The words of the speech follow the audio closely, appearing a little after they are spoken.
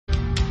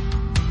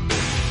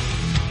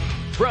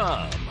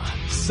From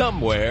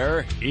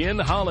somewhere in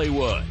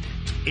Hollywood,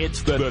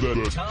 it's the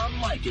Tom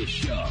Leykis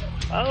Show.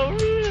 Oh,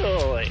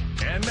 really?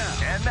 And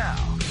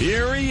now,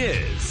 here he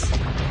is,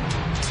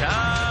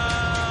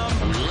 Tom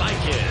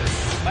Leykis.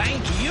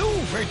 Thank you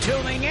for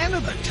tuning in to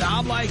the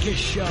Tom Leykis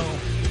Show.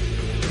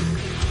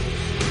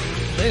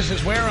 This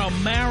is where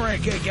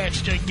America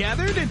gets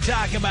together to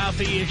talk about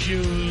the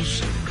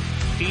issues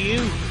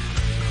you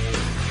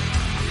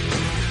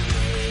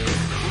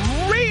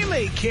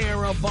really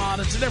care about.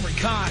 It's in every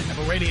kind of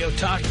a radio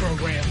talk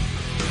program.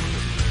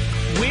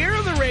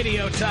 We're the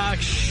radio talk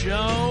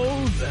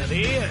show that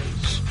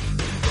is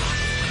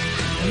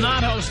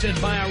not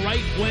hosted by a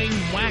right-wing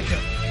wacko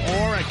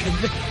or a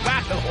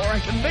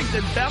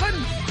convicted felon.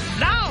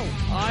 No,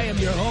 I am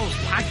your host,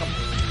 Wacko.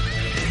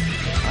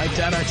 Write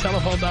down our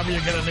telephone number.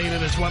 You're going to need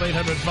it. It's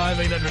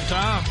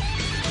 1-800-5800-TOM.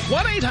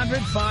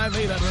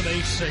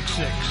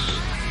 1-800-5800-866.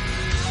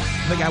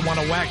 I think I want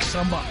to whack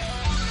somebody.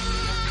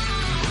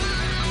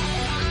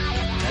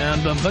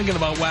 And I'm thinking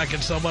about whacking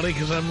somebody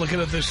because I'm looking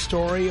at this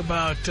story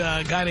about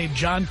a guy named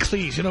John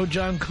Cleese. You know who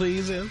John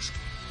Cleese is?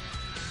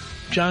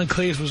 John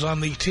Cleese was on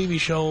the TV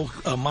show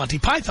Monty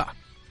Python.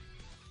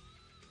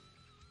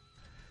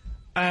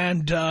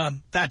 And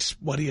that's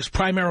what he is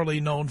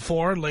primarily known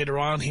for. Later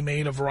on, he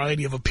made a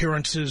variety of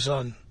appearances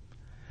on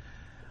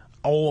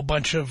a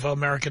bunch of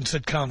American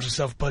sitcoms and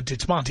stuff. But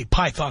it's Monty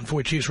Python for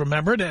which he's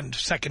remembered, and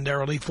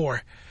secondarily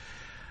for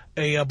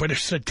a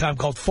British sitcom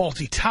called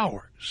Fawlty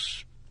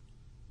Towers.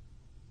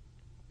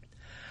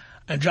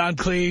 And John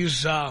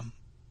Cleese,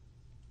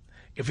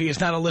 if he is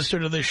not a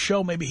listener to this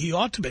show, maybe he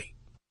ought to be.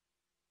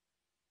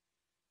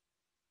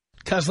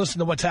 Because listen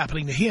to what's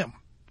happening to him.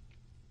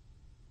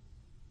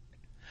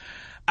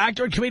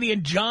 Actor and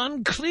comedian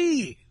John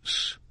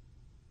Cleese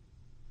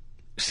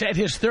said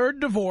his third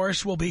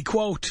divorce will be,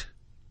 quote,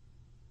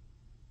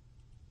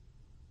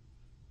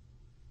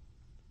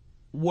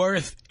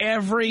 worth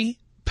every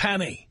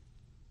penny.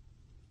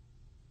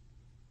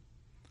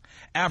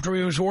 After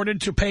he was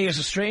ordered to pay his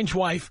estranged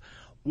wife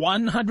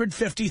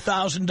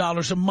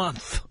 $150,000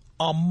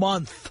 a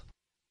month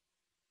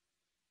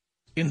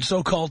in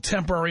so-called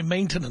temporary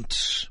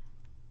maintenance.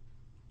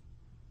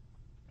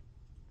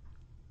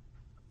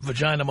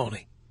 Vagina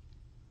money.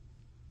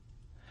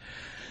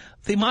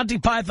 The Monty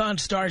Python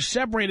star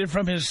separated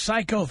from his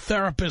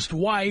psychotherapist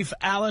wife,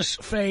 Alice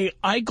Faye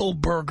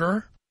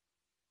Eichelberger,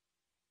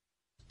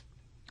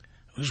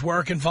 whose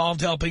work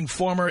involved helping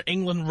former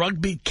England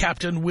rugby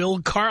captain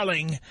Will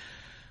Carling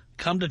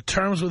come to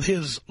terms with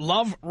his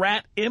love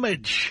rat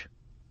image.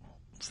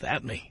 What's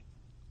that mean?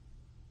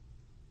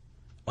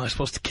 Am I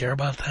supposed to care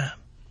about that?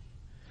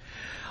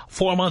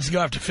 4 months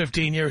ago, after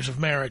 15 years of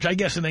marriage, I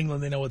guess in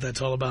England they know what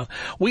that's all about.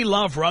 We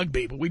love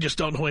rugby, but we just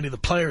don't know who any of the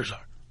players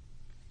are.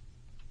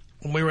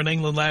 When we were in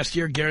England last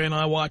year, Gary and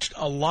I watched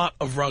a lot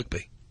of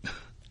rugby,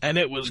 and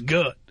it was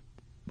good,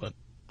 but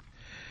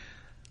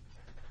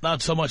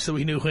not so much that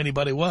we knew who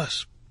anybody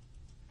was.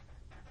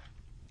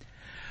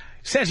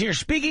 It says here,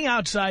 speaking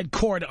outside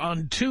court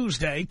on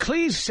Tuesday,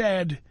 Cleese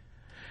said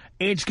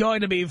it's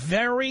going to be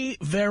very,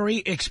 very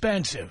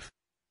expensive,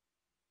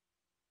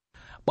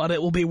 but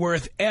it will be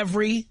worth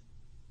every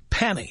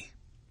penny.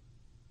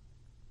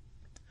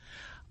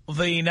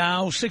 The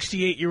now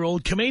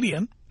 68-year-old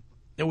comedian,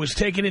 who was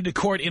taken into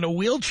court in a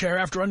wheelchair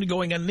after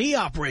undergoing a knee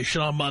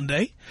operation on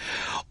Monday,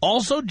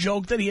 also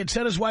joked that he had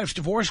sent his wife's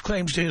divorce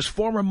claims to his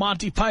former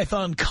Monty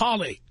Python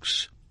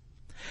colleagues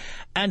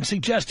and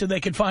suggested they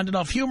could find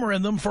enough humor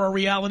in them for a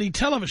reality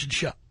television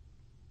show.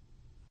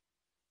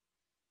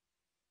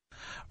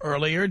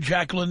 Earlier,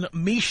 Jacqueline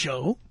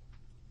Michaud,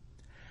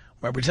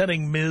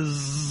 representing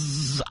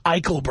Ms.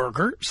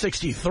 Eichelberger,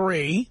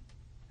 63,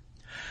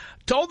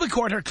 told the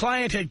court her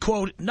client had,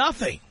 quote,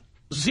 nothing,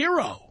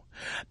 zero,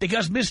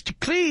 because Mr.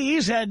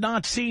 Cleese had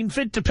not seen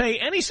fit to pay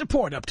any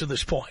support up to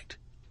this point.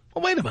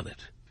 Well, wait a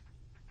minute.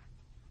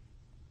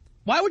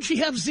 Why would she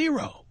have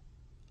zero?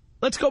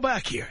 Let's go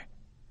back here.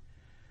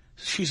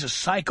 She's a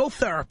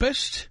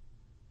psychotherapist.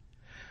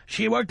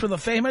 She worked with a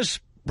famous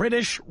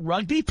British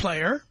rugby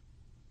player.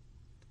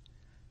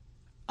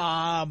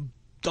 Don't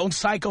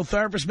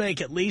psychotherapists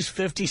make at least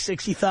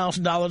 $50,000,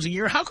 $60,000 a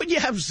year? How could you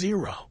have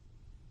zero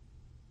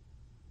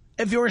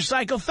if you're a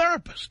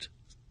psychotherapist?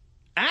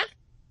 Huh?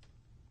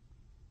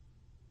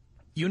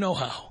 You know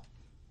how.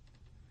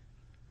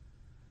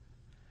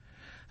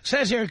 It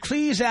says here,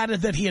 Cleese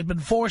added that he had been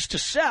forced to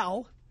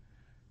sell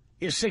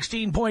his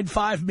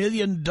 $16.5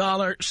 million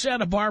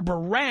Santa Barbara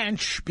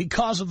ranch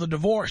because of the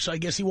divorce. I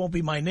guess he won't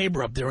be my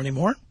neighbor up there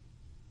anymore.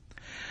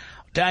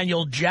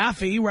 Daniel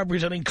Jaffe,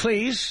 representing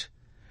Cleese,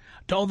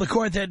 told the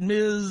court that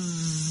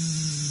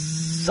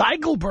Ms.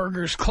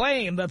 Eichelberger's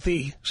claim that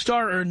the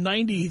star earned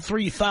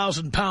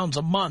 £93,000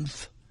 a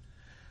month,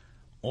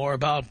 or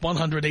about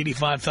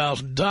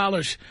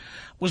 $185,000,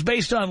 was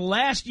based on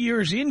last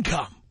year's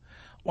income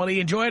when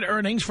he enjoyed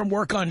earnings from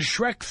work on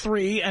Shrek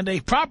 3 and a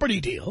property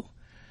deal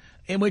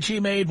in which he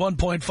made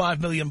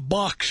 $1.5 million.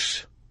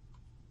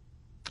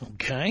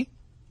 Okay.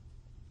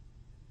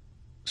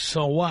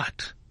 So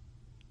what?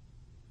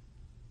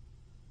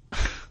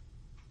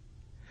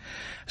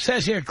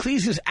 Says here,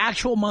 Cleese's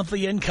actual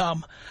monthly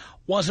income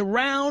was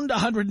around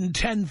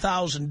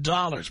 $110,000,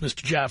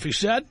 Mr. Jaffe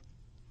said.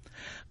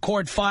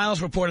 Court files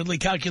reportedly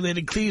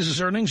calculated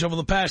Cleese's earnings over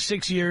the past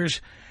 6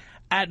 years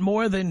at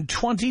more than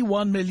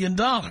 $21 million.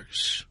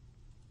 That's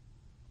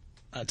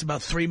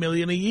about $3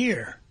 million a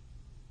year.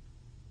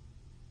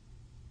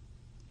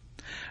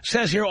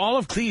 Says here, all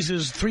of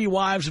Cleese's 3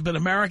 wives have been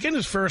American.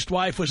 His first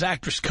wife was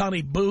actress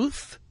Connie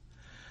Booth,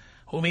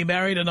 whom he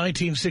married in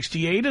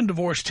 1968 and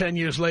divorced 10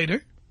 years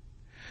later.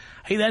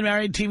 He then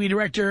married TV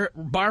director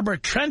Barbara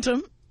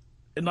Trentham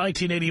in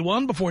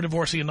 1981 before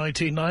divorcing in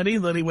 1990.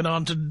 Then he went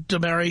on to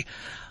marry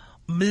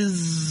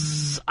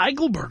Ms.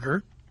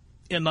 Eichelberger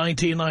in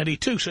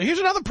 1992. So here's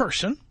another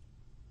person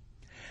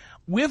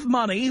with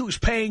money who's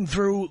paying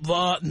through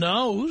the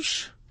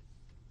nose.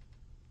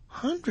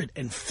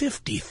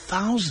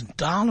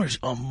 $150,000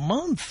 a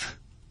month.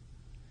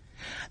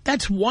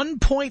 That's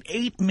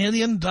 $1.8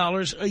 million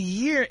a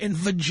year in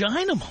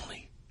vagina money.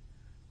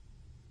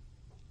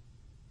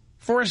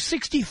 For a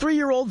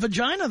 63-year-old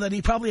vagina that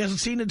he probably hasn't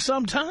seen in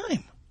some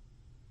time.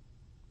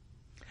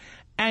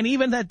 And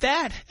even at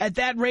that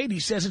rate,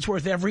 he says it's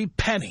worth every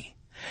penny.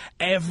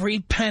 Every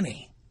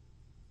penny.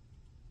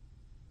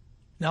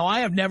 Now,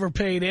 I have never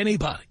paid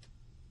anybody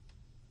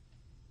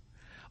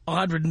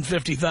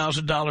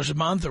 $150,000 a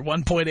month or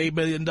 $1.8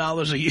 million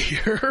a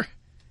year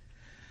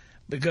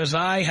because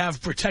I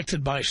have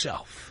protected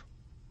myself.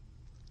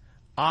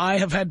 I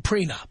have had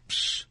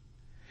prenups.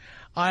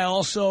 I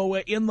also,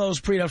 in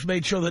those prenups,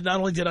 made sure that not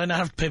only did I not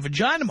have to pay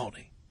vagina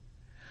money,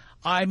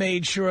 I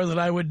made sure that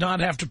I would not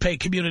have to pay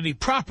community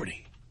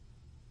property.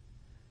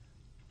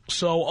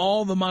 So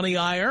all the money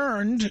I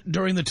earned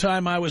during the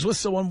time I was with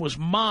someone was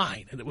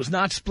mine, and it was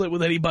not split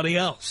with anybody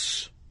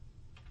else.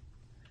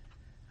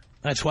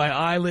 That's why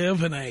I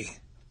live in a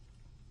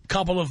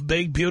couple of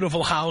big,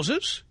 beautiful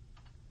houses,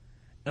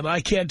 and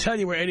I can't tell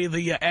you where any of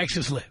the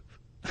exes live.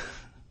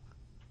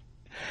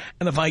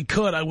 And if I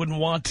could, I wouldn't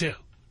want to.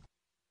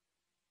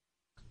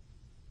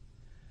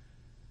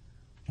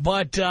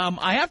 But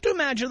I have to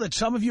imagine that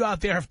some of you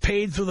out there have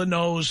paid through the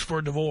nose for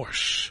a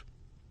divorce.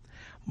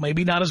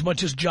 Maybe not as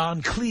much as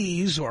John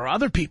Cleese or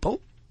other people.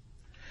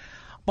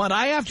 But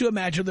I have to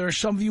imagine there are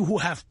some of you who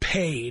have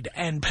paid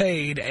and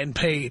paid and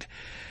paid.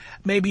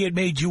 Maybe it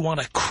made you want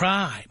to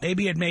cry.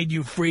 Maybe it made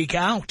you freak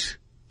out.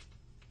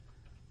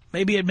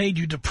 Maybe it made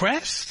you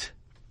depressed.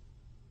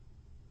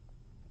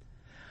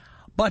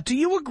 But do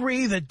you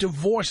agree that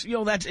divorce, you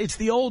know, it's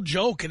the old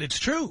joke, and it's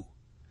true.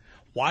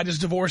 Why does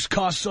divorce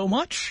cost so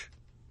much?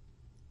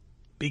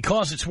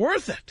 Because it's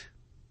worth it.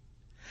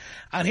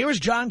 And here is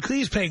John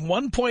Cleese paying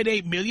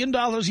 $1.8 million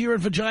a year in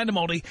vagina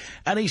money,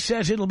 and he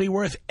says it'll be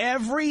worth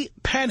every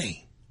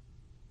penny.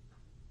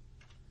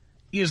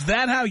 Is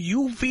that how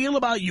you feel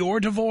about your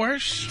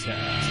divorce?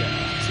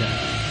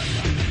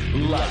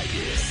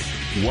 Leykis.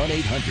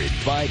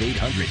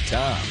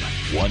 1-800-5800-TOM.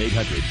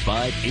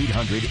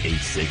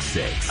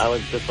 1-800-5800-866. I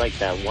was just like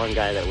that one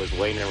guy that was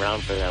waiting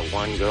around for that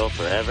one girl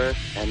forever,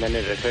 and then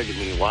it occurred to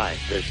me why.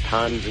 There's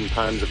tons and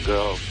tons of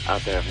girls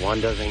out there. If one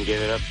doesn't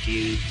give it up to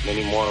you,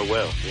 many more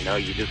will. You know,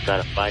 you just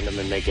got to find them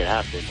and make it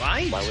happen.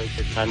 Right. Why waste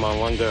your time on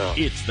one girl?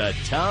 It's the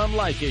Tom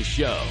Leykis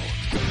Show.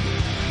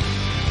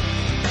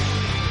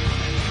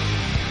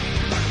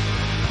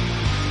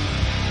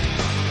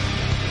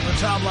 The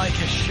Tom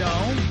Leykis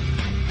Show.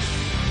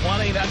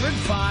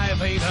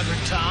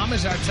 1-800-5800-TOM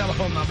is our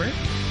telephone number.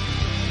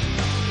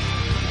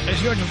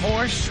 Is your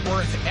divorce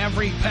worth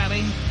every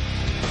penny?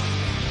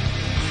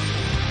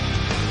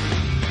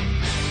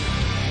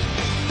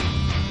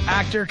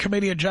 Actor,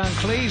 comedian John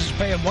Cleese is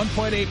paying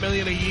 $1.8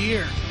 million a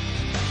year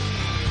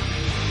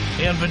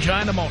in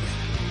vagina money,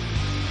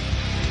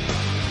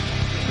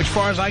 which, as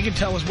far as I can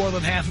tell, is more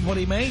than half of what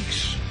he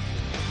makes.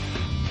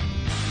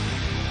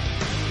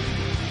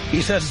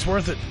 He says it's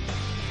worth it.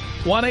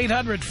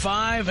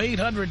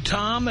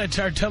 1-800-5800-TOM. That's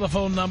our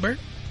telephone number.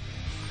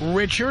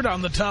 Richard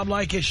on the Tom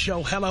Leykis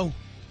Show. Hello.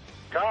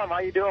 Tom, how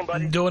you doing,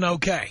 buddy? Doing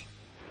okay.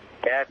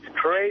 Yeah, it's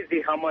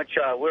crazy how much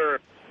we're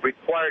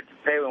required to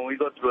pay when we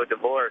go through a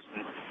divorce.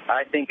 And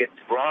I think it's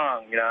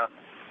wrong, you know.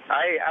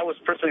 I was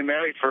personally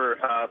married for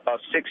about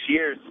 6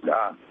 years.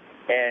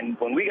 And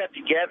when we got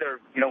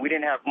together, you know, we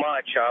didn't have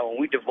much. When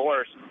we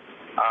divorced,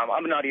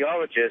 I'm an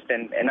audiologist,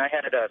 and I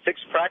had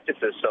 6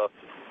 practices. So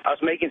I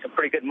was making some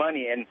pretty good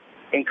money. And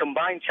in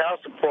combined child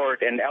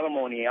support and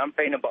alimony, I'm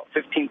paying about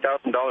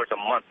 $15,000 a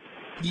month.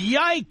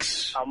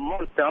 Yikes! A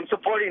month. I'm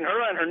supporting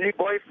her and her new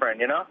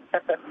boyfriend, you know?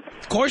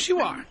 Of course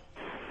you are.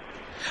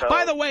 So,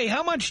 by the way,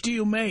 how much do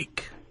you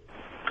make?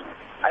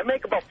 I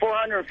make about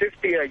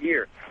 $450 a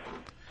year.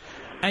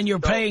 And you're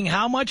paying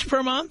how much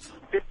per month?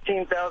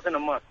 $15,000 a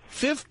month.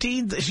 So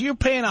you're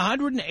paying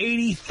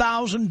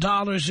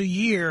 $180,000 a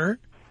year.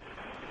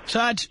 So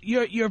that's,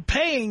 you're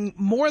paying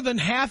more than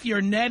half your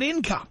net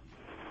income.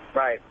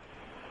 Right.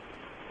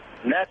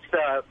 And that's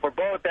for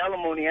both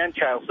alimony and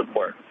child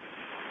support.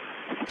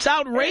 It's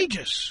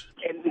outrageous.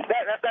 And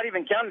that's not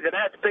even counting that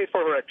I had to pay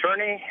for her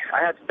attorney. I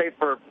had to pay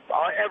for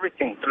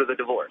everything through the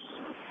divorce.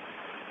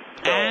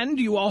 So, and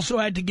you also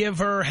had to give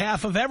her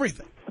half of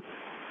everything.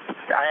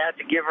 I had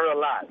to give her a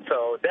lot.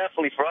 So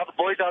definitely for all the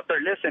boys out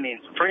there listening,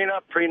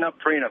 prenup, prenup,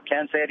 prenup.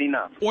 Can't say it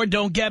enough. Or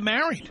don't get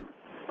married.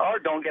 Or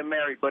don't get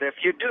married, but if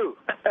you do.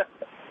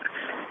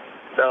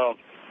 So,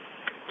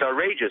 it's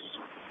outrageous.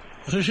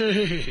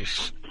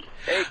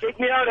 Hey, take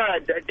me out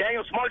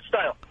Daniel Smart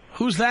style.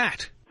 Who's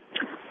that?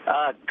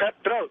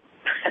 Cutthroat.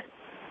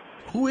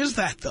 Who is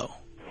that, though?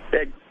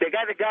 The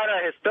guy that got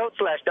his throat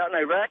slashed out in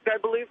Iraq, I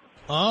believe.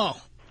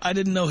 Oh, I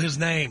didn't know his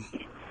name. Do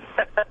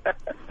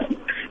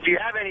you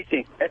have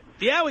anything?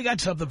 Yeah, we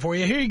got something for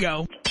you. Here you go.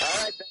 All right,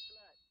 thanks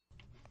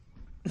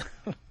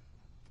a lot.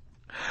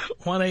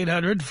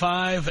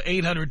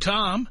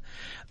 1-800-5800-TOM.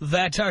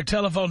 That's our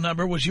telephone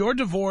number. Was your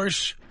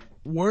divorce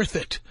worth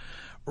it?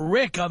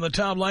 Rick on the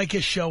Tom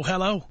Leykis show.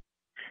 Hello.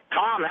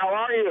 Tom, how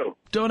are you?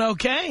 Doing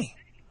okay.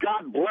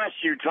 God bless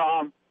you,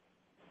 Tom.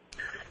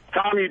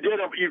 Tom,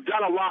 you've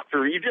done a lot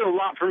for me. You did a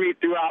lot for me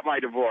throughout my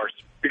divorce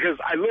because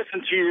I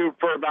listened to you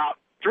for about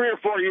 3 or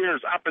 4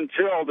 years up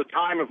until the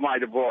time of my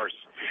divorce.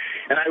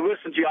 And I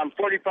listened to you. I'm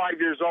 45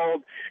 years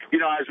old. You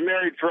know, I was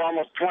married for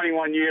almost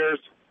 21 years.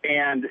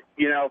 And,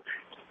 you know,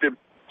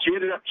 she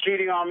ended up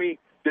cheating on me.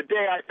 The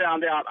day I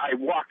found out, I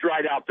walked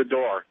right out the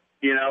door.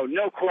 You know,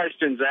 no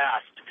questions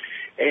asked.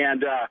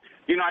 And,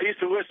 you know, I used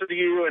to listen to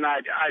you, and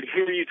I'd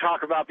hear you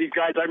talk about these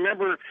guys. I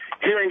remember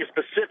hearing a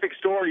specific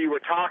story you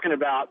were talking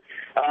about.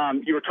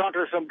 You were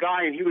talking to some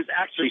guy, and he was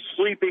actually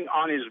sleeping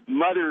on in his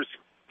mother's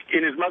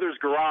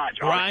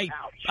garage. Right.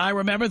 I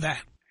remember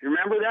that. You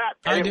remember that?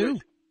 I do.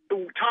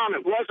 Tom,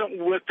 it wasn't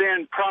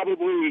within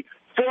probably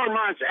 4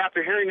 months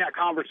after hearing that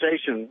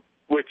conversation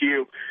with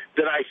you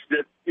that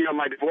you know,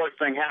 my divorce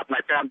thing happened.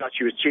 I found out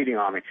she was cheating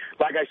on me.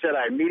 Like I said,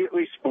 I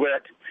immediately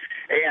split,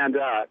 and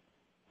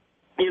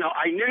you know,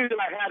 I knew that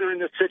I had her in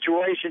this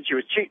situation. She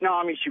was cheating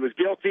on me. She was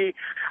guilty.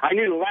 I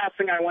knew the last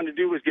thing I wanted to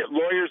do was get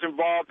lawyers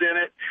involved in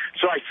it.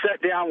 So I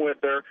sat down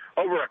with her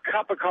over a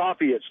cup of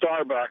coffee at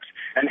Starbucks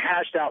and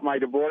hashed out my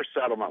divorce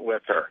settlement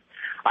with her.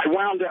 I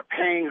wound up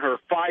paying her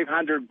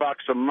 $500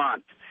 a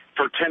month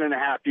for 10 and a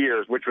half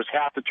years, which was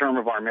half the term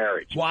of our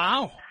marriage.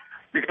 Wow.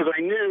 Because I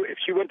knew if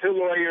she went to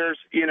lawyers,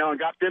 you know, and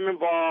got them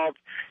involved,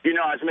 you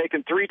know, I was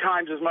making 3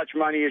 times as much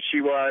money as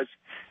she was.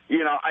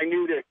 You know, I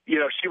knew that, you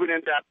know, she would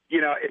end up, you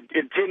know,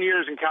 in 10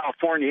 years in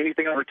California,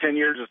 anything over 10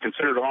 years is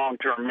considered a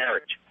long-term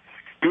marriage.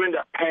 You end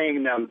up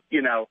paying them,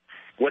 you know,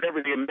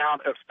 whatever the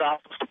amount of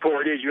spousal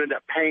support is, you end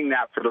up paying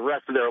that for the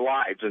rest of their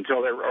lives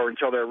until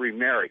they're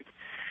remarried.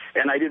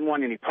 And I didn't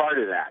want any part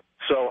of that.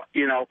 So,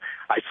 you know,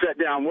 I sat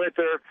down with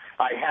her.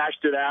 I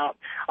hashed it out.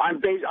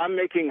 I'm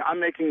making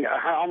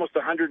almost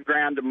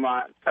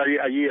 $100,000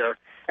 a year,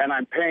 and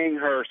I'm paying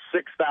her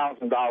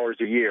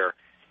 $6,000 a year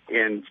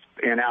in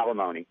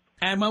alimony.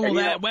 And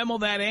when will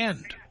that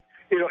end?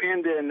 It'll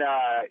end in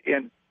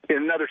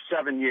another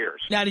 7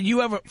 years. Now, did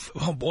you ever?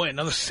 Oh boy,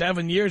 another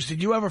 7 years.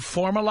 Did you ever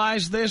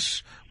formalize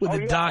this with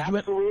a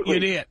document? Absolutely. You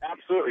did.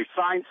 Absolutely,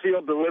 signed,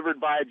 sealed, delivered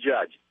by a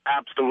judge.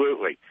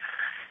 Absolutely.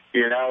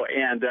 You know,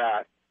 and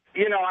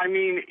you know, I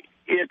mean,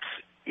 it's,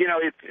 you know,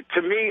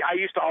 to me, I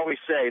used to always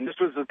say, and this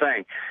was the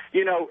thing,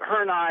 you know,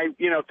 her and I,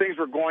 you know, things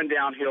were going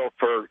downhill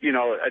for, you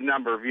know, a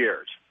number of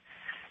years.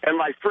 And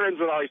my friends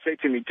would always say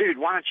to me, dude,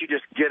 why don't you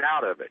just get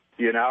out of it,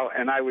 you know?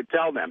 And I would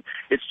tell them,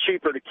 it's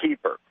cheaper to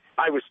keep her.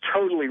 I was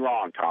totally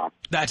wrong, Tom.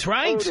 That's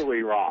right.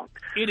 Totally wrong.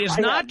 It is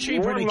not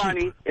cheaper to keep her. I have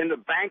more money in the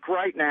bank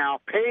right now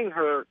paying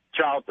her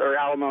child or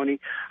alimony.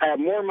 I have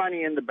more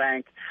money in the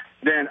bank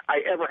than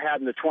I ever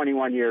had in the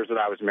 21 years that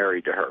I was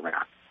married to her, man.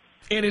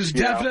 It is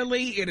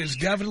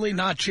definitely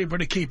not cheaper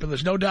to keep her.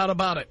 There's no doubt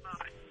about it.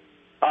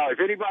 If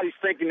anybody's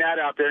thinking that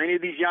out there, any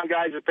of these young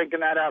guys are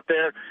thinking that out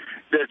there,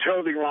 they're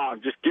totally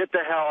wrong. Just get the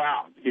hell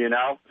out, you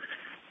know.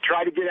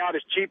 Try to get out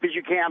as cheap as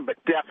you can, but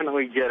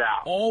definitely get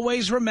out.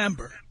 Always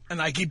remember,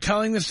 and I keep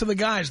telling this to the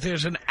guys,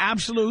 there's an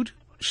absolute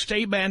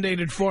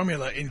state-mandated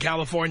formula in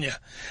California.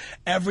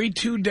 Every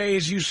 2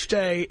 days you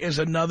stay is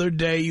another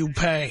day you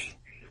pay.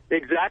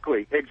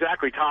 Exactly,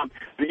 Tom.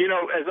 You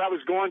know, as I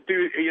was going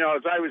through, you know,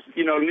 as I was,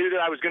 you know, knew that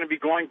I was going to be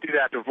going through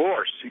that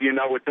divorce, you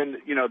know,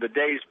 within, you know, the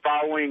days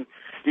following,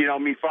 you know,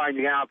 me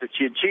finding out that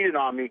she had cheated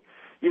on me,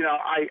 you know,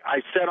 I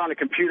sat on a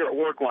computer at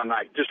work one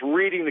night just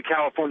reading the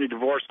California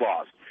divorce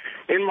laws.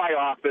 In my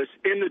office,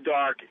 in the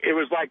dark, it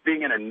was like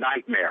being in a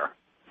nightmare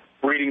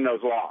reading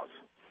those laws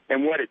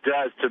and what it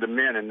does to the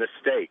men in this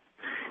state.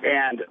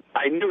 And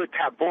I knew at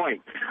that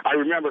point, I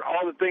remembered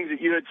all the things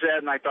that you had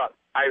said, and I thought,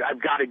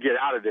 I've got to get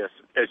out of this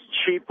as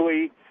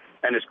cheaply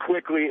and as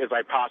quickly as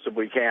I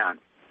possibly can.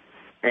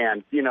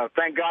 And, you know,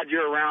 thank God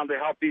you're around to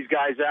help these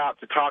guys out,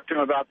 to talk to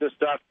them about this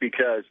stuff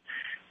because,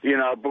 you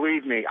know,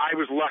 believe me, I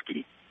was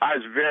lucky. I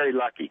was very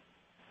lucky.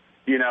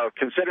 You know,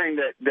 considering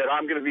that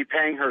I'm going to be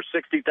paying her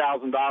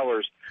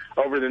 $60,000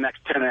 over the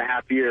next 10 and a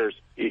half years,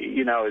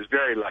 you know, is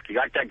very lucky.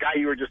 Like that guy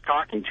you were just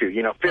talking to,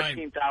 you know,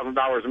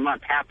 $15,000 a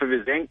month, half of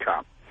his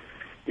income.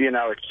 You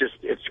know,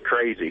 it's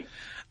crazy.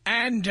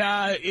 And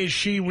is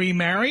she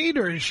remarried,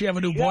 or does she have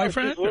a new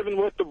boyfriend? She's living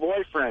with the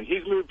boyfriend.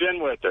 He's moved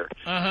in with her.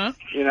 Uh-huh.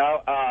 You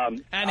know,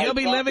 and he'll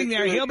be living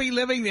there. He'll be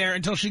living there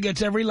until she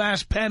gets every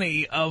last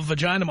penny of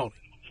vagina money.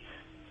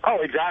 Oh,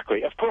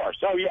 exactly. Of course.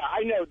 Oh, yeah.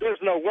 I know.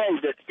 There's no way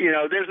that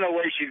there's no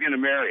way she's going to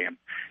marry him.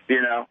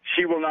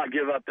 She will not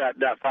give up that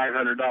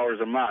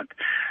 $500 a month.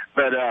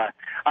 But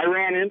I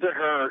ran into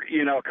her,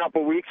 a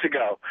couple weeks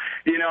ago,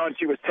 and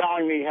she was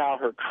telling me how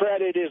her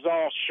credit is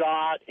all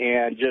shot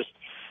and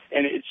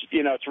it's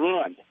it's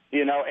ruined,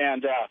 and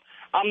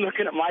I'm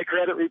looking at my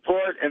credit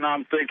report and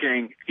I'm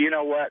thinking, you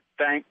know what?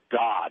 Thank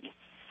God.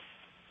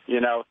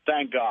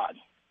 Thank God.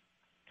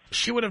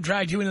 She would have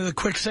dragged you into the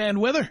quicksand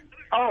with her.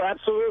 Oh,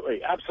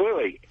 absolutely,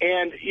 absolutely.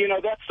 And,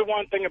 that's the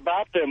one thing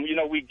about them.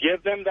 We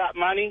give them that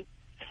money,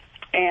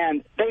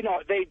 and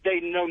they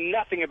know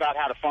nothing about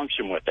how to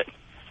function with it.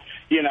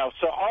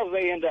 So all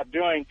they end up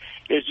doing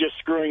is just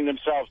screwing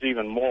themselves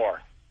even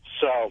more.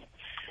 So,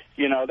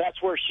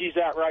 that's where she's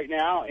at right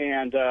now,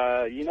 and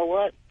you know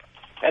what?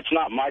 That's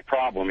not my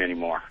problem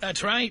anymore.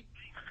 That's right.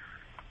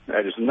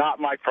 That is not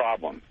my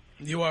problem.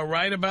 You are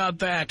right about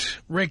that.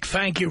 Rick,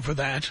 thank you for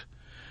that.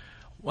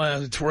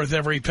 Well, it's worth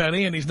every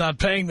penny, and he's not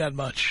paying that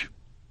much.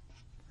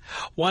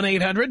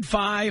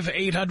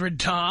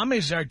 1-800-5800-TOM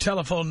is our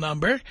telephone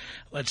number.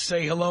 Let's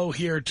say hello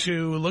here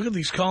to, look at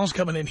these calls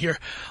coming in here.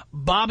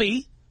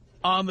 Bobby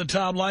on the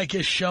Tom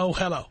Leykis show.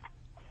 Hello.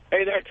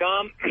 Hey there,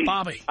 Tom.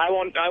 Bobby. I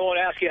won't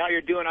ask you how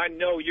you're doing. I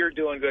know you're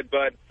doing good,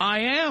 bud. I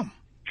am.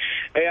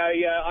 Hey,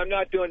 I'm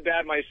not doing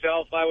bad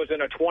myself. I was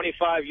in a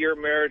 25-year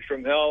marriage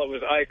from hell.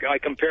 I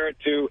compare it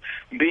to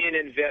being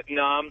in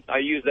Vietnam. I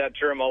use that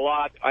term a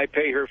lot. I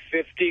pay her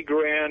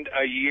 $50,000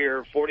 a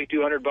year,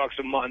 $4,200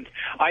 a month.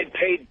 I'd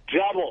pay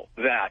double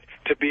that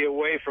to be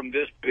away from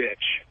this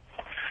bitch.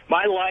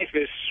 My life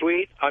is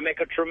sweet. I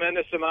make a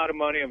tremendous amount of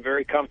money. I'm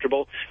very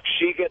comfortable.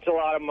 She gets a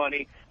lot of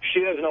money.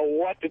 She doesn't know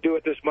what to do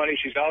with this money.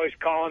 She's always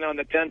calling on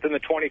the 10th and the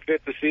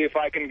 25th to see if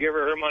I can give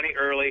her money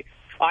early.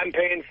 I'm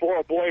paying for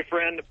a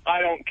boyfriend.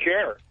 I don't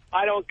care.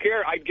 I don't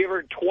care. I'd give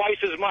her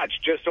twice as much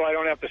just so I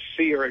don't have to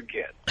see her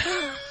again.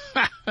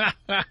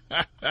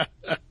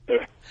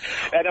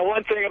 And the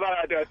one thing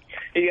about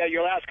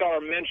your last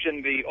caller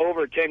mentioned the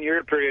over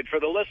 10-year period.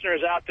 For the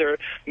listeners out there,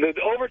 the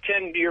over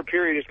 10-year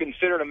period is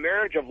considered a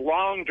marriage of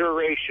long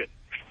duration.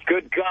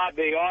 Good God,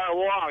 they are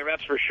long,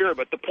 that's for sure.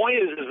 But the point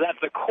is that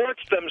the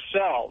courts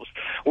themselves,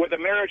 with a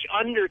marriage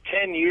under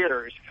 10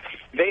 years,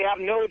 they have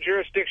no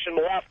jurisdiction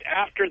left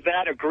after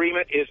that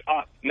agreement is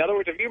up. In other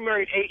words, if you're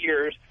married 8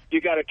 years,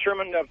 you got to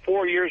determine the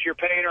 4 years you're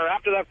paying her.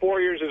 After that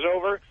 4 years is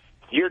over,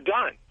 you're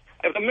done.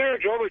 If a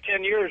marriage over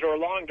 10 years or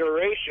long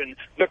duration,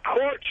 the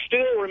court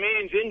still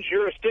remains in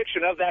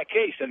jurisdiction of that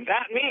case. And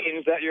that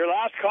means that your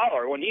last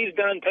caller, when he's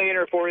done paying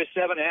her for his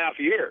 7.5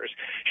 years,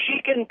 she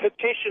can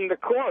petition the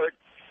court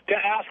to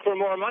ask for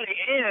more money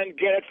and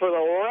get it for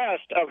the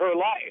rest of her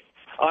life,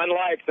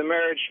 unlike the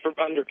marriage for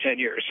under 10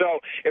 years. So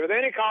if there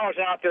are any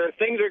callers out there,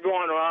 things are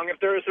going wrong, if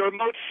there's a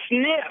remote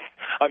sniff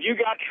of you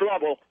got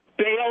trouble,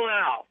 bail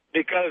now.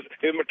 Because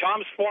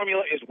Tom's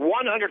formula is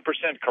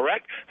 100%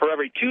 correct. For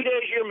every 2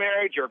 days you're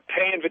married, you're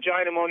paying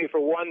vagina money for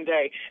 1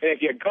 day. And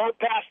if you go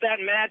past that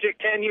magic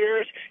 10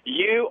 years,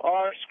 you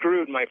are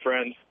screwed, my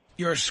friend.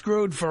 You're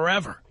screwed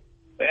forever.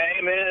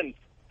 Amen.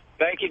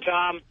 Thank you,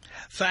 Tom.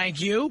 Thank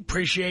you.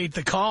 Appreciate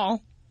the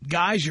call.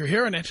 Guys, you're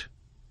hearing it.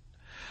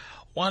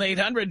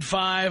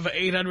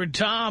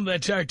 1-800-5800-TOM.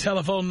 That's our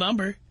telephone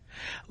number.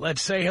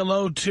 Let's say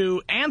hello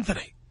to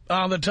Anthony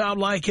on the Tom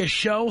Leykis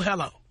show.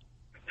 Hello.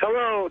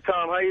 Hello,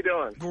 Tom. How you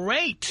doing?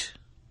 Great.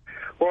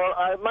 Well,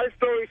 my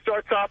story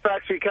starts off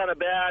actually kind of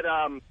bad.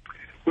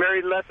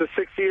 Married less than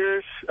 6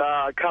 years,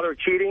 caught her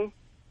cheating.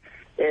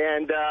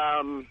 And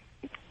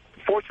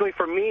fortunately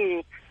for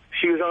me,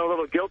 she was on a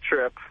little guilt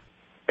trip.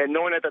 And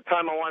knowing at the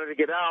time I wanted to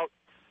get out,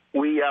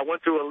 we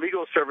went through a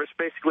legal service,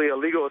 basically a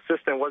legal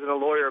assistant, wasn't a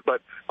lawyer,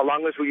 but as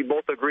long as we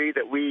both agreed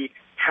that we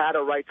had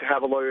a right to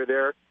have a lawyer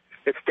there,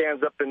 it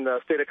stands up in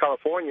the state of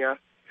California.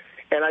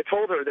 And I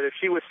told her that if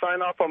she would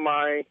sign off on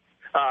my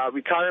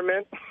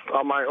retirement,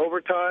 on my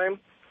overtime,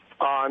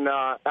 on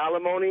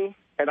alimony,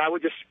 and I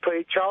would just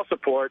pay child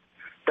support,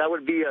 that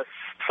would be a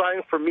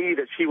sign for me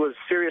that she was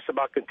serious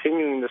about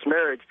continuing this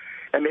marriage.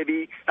 And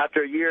maybe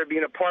after a year of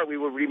being apart, we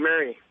would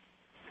remarry.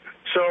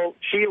 So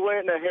she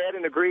went ahead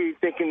and agreed,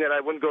 thinking that I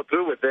wouldn't go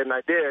through with it, and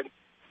I did.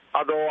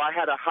 Although I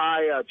had a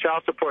high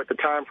child support at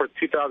the time for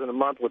 $2,000 a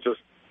month, which was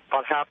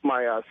about half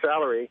my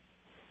salary.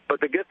 But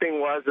the good thing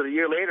was that a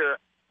year later,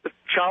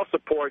 child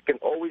support can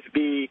always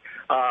be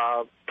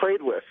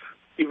played with,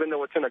 even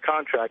though it's in a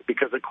contract,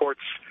 because the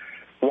courts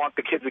want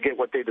the kids to get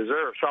what they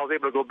deserve. So I was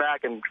able to go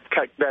back and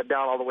cut that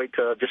down all the way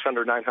to just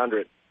under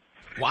 $900.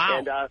 Wow.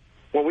 And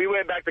when we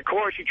went back to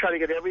court, she tried to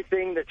get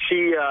everything that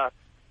she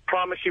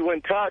promised she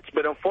wouldn't touch,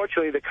 but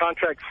unfortunately the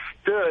contract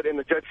stood, and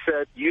the judge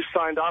said, you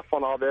signed off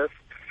on all this,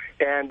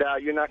 and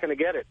you're not going to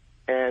get it.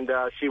 And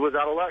she was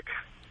out of luck.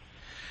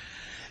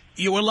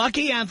 You were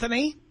lucky,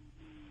 Anthony.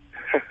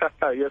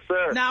 Yes,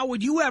 sir. Now,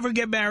 would you ever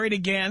get married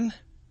again?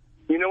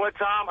 You know what,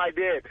 Tom? I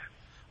did.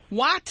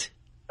 What?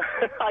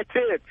 I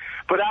did.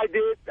 But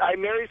I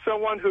married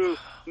someone who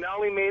not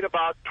only made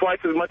about twice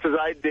as much as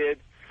I did,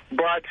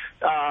 but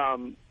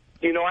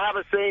you know, I have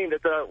a saying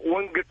that the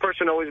one good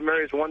person always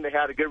marries one that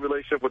had a good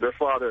relationship with their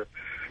father,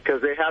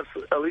 because they have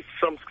at least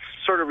some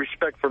sort of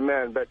respect for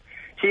men. But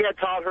he had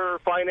taught her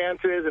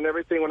finances and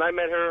everything. When I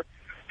met her,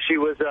 she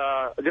was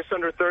just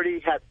under 30,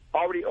 had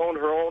already owned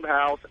her own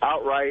house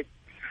outright,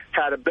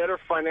 had a better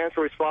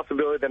financial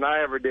responsibility than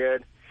I ever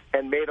did,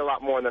 and made a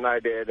lot more than I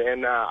did.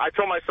 And I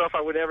told myself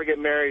I would never get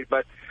married,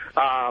 but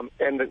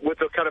and with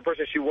the kind of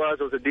person she was,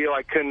 it was a deal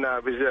I couldn't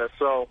resist.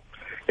 So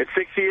it's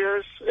 6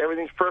 years.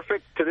 Everything's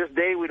perfect. To this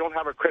day, we don't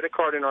have a credit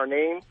card in our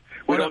name.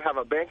 We don't have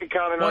a bank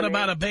account in our name.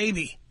 What about a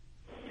baby?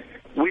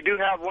 We do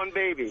have one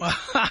baby. We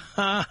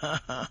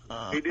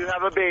do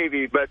have a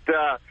baby, but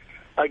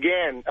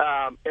again,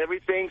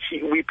 everything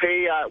we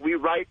pay, we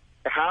write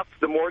half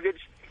the mortgage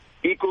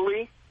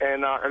equally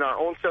in our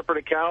own separate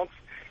accounts,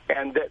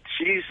 and that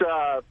she's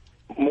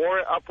more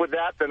up with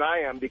that than I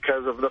am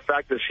because of the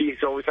fact that she's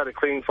always had a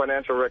clean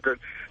financial record.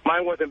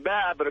 Mine wasn't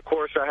bad, but of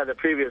course I had a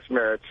previous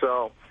marriage,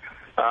 so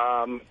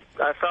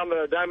I found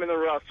the diamond in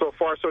the rough. So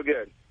far, so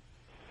good.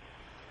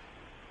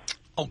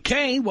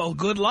 Okay, well,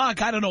 good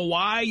luck. I don't know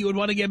why you would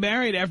want to get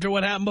married after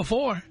what happened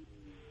before.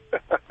 All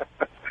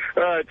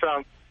right,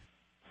 Tom.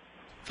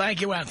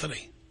 Thank you,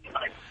 Anthony.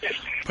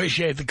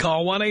 Appreciate the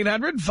call.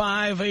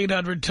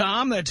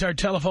 1-800-5800-TOM. That's our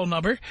telephone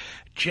number.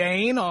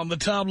 Jane on the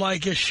Tom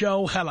Leykis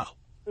show. Hello.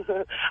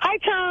 Hi,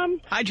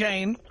 Tom. Hi,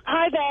 Jane.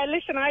 Hi there.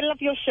 Listen, I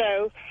love your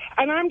show.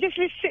 And I'm just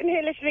sitting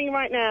here listening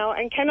right now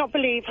and cannot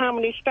believe how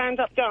many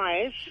stand-up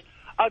guys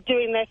are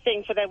doing their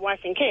thing for their wife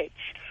and kids.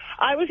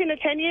 I was in a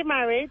 10-year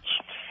marriage.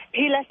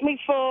 He left me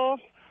for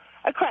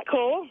a crack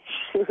whore,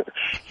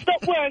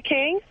 stopped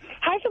working,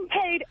 hasn't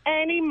paid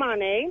any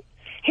money.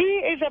 He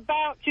is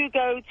about to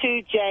go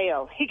to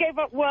jail. He gave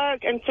up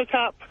work and took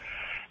up,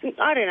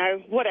 I don't know,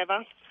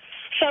 whatever.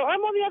 So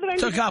I'm on the other end.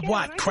 Took up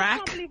what,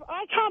 crack?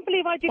 I can't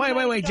believe I didn't.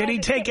 Wait. Did he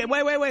take it?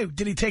 Wait.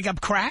 Did he take up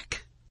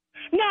crack?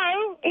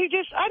 No, he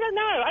just, I don't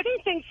know. I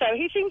don't think so.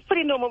 He seems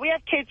pretty normal. We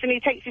have kids and he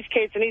takes his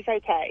kids and he's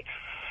okay.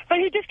 But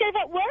he just gave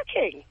up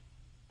working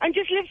and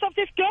just lives off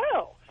this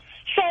girl.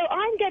 So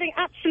I'm getting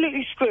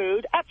absolutely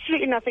screwed,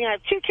 absolutely nothing. I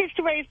have 2 kids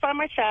to raise by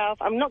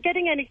myself. I'm not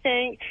getting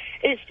anything.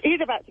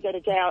 He's about to go to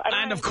jail.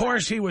 And of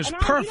course he was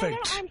perfect. You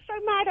know, I'm so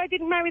mad I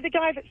didn't marry the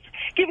guy that's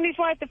giving his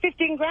wife the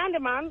 $15,000 a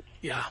month.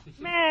 Yeah.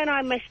 Man,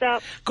 I messed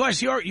up. Of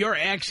course, your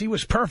ex, he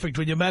was perfect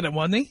when you met him,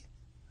 wasn't he?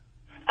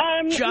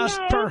 Just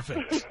no.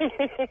 Perfect.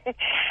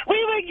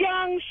 We were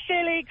young,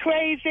 silly,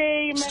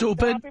 crazy,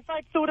 stupid. Up. If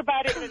I'd thought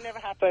about it, it would have never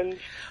happened.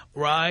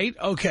 Right.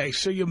 Okay,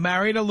 so you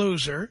married a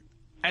loser.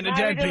 And a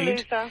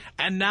deadbeat,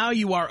 and now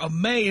you are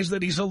amazed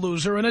that he's a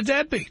loser and a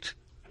deadbeat.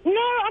 No,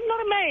 I'm not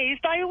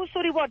amazed. I always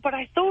thought he would, but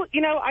I thought, you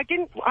know, I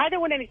don't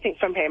want anything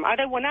from him. I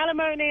don't want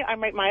alimony. I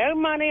make my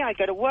own money. I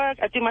go to work.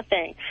 I do my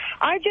thing.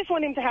 I just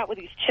want him to help with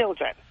his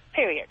children,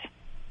 period.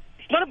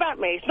 It's not about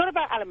me. It's not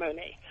about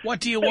alimony. What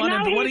do you want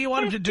him to, what do you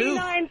want him to do?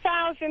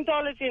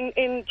 $59,000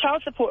 in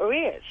child support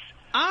arrears.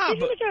 He's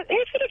going to go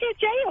to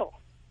jail.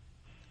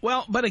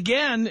 Well, but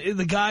again,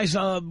 the guy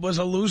was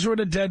a loser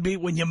and a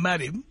deadbeat when you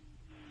met him.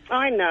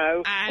 I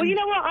know. And well, you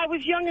know what? I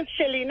was young and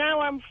silly.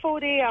 Now I'm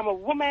 40. I'm a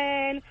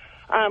woman.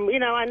 You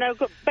know, I know,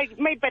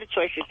 made better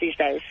choices these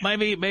days.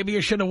 Maybe you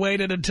should have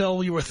waited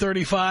until you were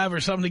 35 or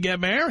something to get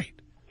married.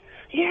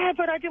 Yeah,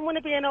 but I didn't want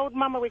to be an old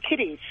mama with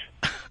kiddies.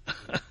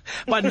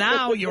 But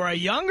now you're a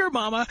younger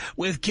mama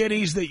with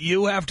kiddies that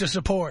you have to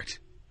support.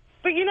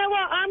 But you know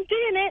what? I'm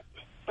doing it.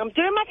 I'm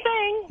doing my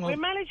thing. Well, we're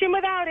managing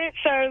without it,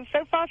 so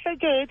far so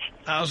good.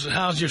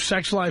 How's your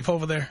sex life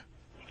over there?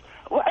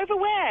 Well, over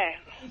where?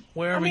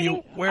 I'm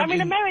in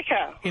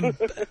America.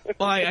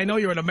 Well, I know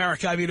you're in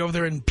America. I mean, over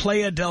there in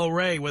Playa del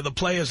Rey, where the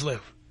players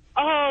live.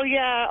 Oh,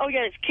 yeah.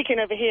 It's kicking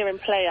over here in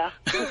Playa.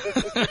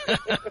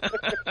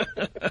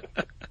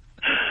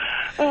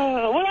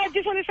 Well, I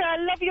just want to say I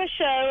love your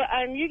show,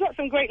 and you got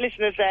some great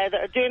listeners there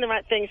that are doing the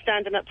right thing,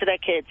 standing up to their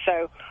kids.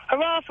 So,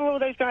 hurrah for all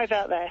those guys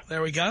out there.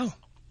 There we go.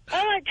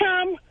 All right,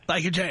 Tom.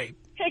 Thank you, Jane.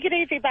 Take it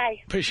easy.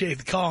 Bye. Appreciate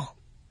the call.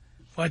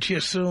 Why'd she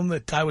assume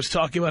that I was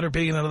talking about her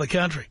being out of the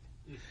country?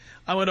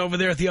 I went over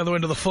there at the other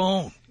end of the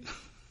phone.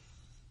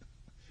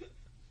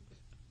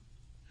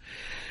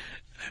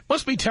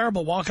 Must be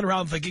terrible walking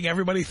around thinking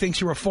everybody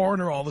thinks you're a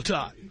foreigner all the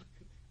time.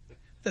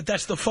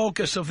 That's the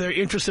focus of their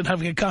interest in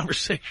having a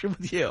conversation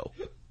with you.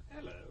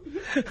 Hello.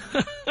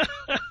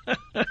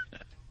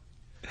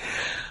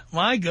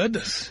 My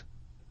goodness.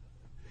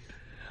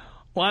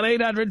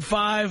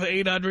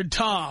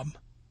 1-800-5800-TOM.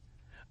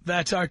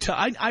 That's our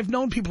I've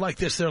known people like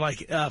this. They're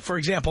like, for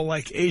example,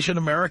 like Asian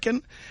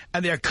American,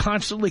 and they're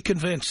constantly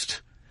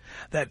convinced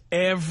that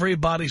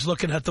everybody's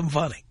looking at them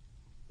funny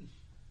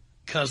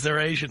because they're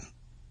Asian.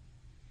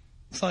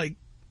 It's like,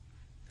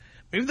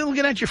 maybe they're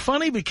looking at you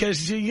funny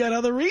because you got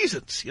other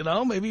reasons, you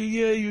know? Maybe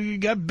you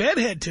got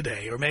bedhead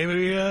today, or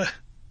maybe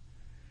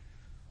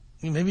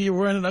you're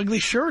wearing an ugly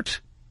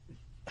shirt.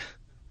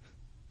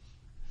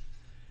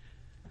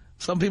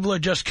 Some people are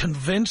just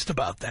convinced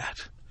about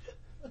that.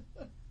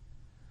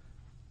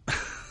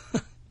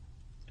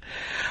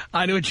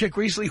 I knew a chick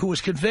recently who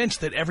was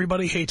convinced that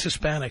everybody hates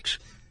Hispanics.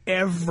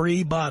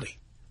 Everybody.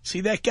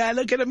 See that guy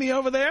looking at me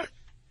over there?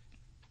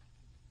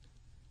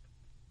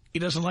 He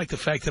doesn't like the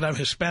fact that I'm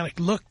Hispanic.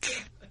 Look.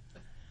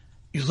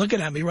 He's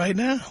looking at me right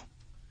now.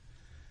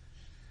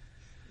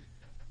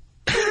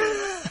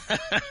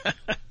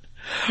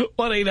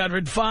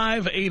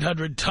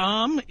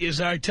 1-800-5800-TOM is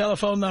our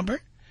telephone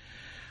number.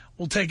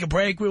 We'll take a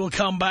break. We will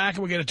come back,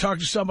 and we're going to talk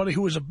to somebody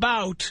who is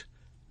about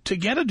to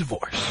get a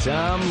divorce.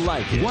 Tom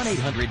Leykis.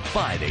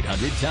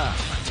 1-800-5800-TOM.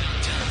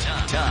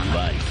 Tom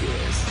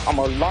Leykis. I'm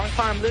a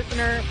long-time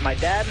listener. My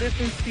dad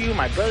listens to you.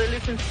 My brother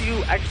listens to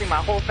you. Actually,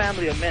 my whole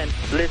family of men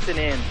listen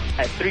in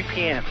at 3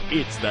 p.m.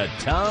 It's the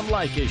Tom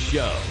Leykis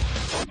Show.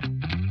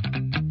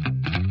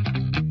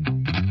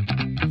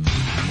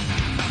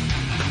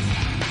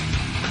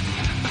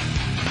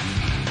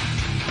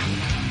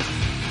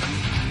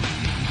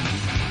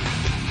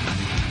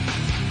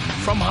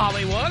 From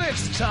Hollywood,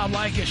 it's the Tom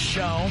Leykis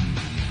Show.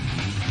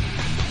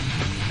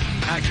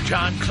 Actor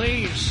John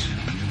Cleese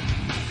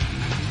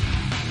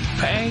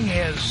paying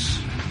his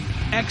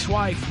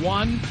ex-wife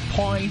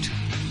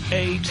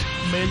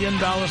 $1.8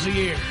 million a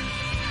year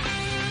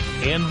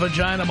in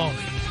vagina money,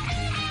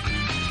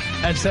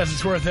 and says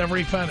it's worth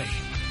every penny.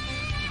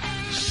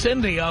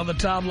 Cindy on the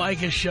Tom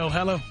Leykis Show.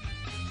 Hello.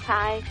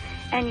 Hi.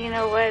 And you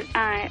know what?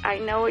 I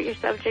know what your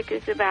subject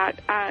is about.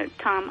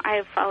 Tom, I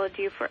have followed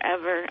you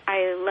forever.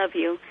 I love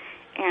you.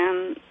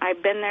 And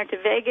I've been there to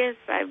Vegas.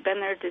 I've been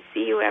there to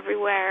see you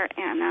everywhere.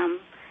 And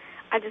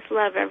I just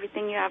love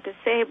everything you have to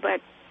say. But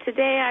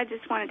today I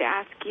just wanted to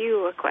ask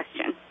you a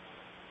question.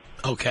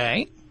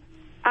 Okay.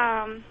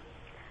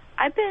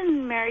 I've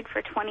been married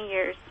for 20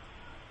 years.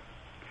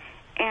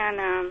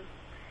 And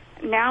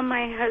now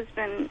my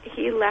husband,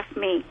 he left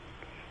me.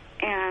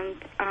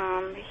 And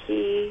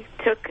he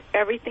took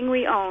everything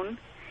we own.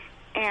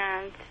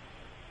 And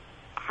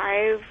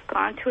I've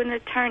gone to an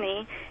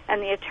attorney.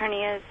 And the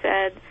attorney has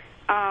said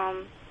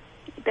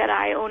that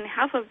I own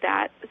half of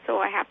that, so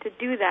I have to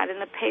do that in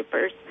the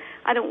papers.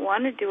 I don't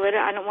want to do it.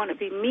 I don't want to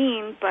be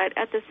mean, but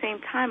at the same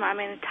time, I'm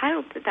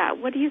entitled to that.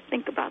 What do you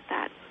think about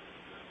that?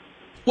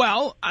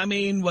 Well, I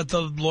mean, what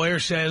the lawyer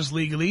says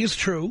legally is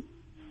true.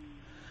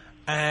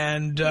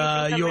 And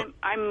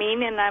I'm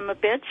mean and I'm a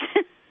bitch?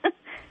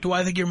 Do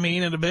I think you're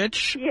mean and a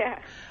bitch? Yeah.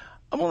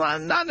 Well,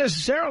 not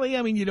necessarily.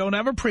 I mean, you don't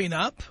have a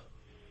prenup.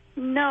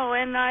 No,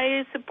 and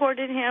I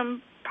supported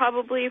him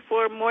probably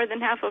for more than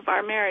half of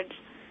our marriage.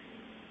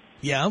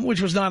 Yeah, which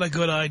was not a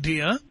good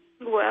idea.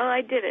 Well, I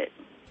did it.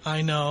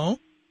 I know.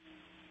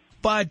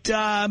 But,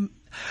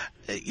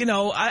 you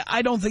know,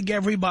 I don't think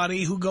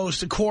everybody who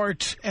goes to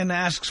court and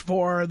asks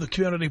for the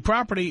community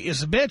property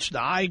is a bitch.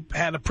 I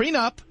had a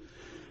prenup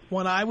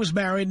when I was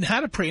married and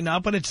had a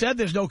prenup, and it said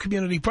there's no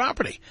community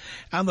property.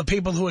 And the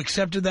people who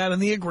accepted that in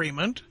the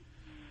agreement,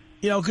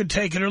 you know, could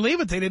take it or leave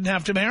it. They didn't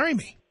have to marry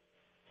me.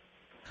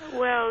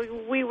 Well,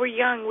 we were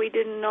young. We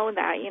didn't know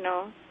that, you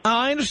know.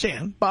 I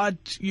understand,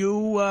 but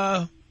you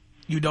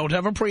don't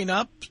have a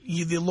prenup.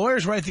 The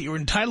lawyer's right that you're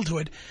entitled to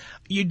it.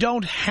 You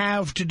don't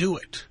have to do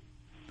it.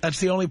 That's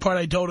the only part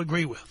I don't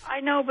agree with.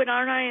 I know, but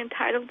aren't I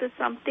entitled to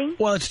something?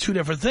 Well, it's two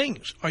different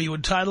things. Are you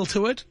entitled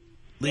to it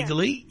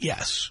legally?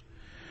 Yes.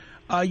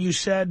 You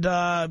said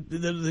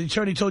the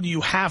attorney told you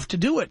have to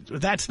do it.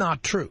 That's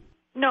not true.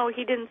 No,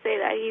 he didn't say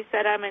that. He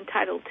said I'm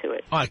entitled to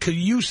it. All right, 'cause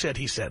you said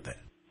he said that.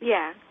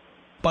 Yeah.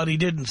 But he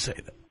didn't say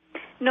that.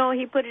 No,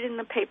 he put it in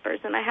the papers,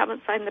 and I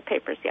haven't signed the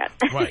papers yet.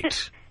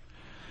 Right.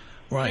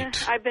 Right.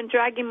 Yeah, I've been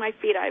dragging my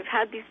feet. I've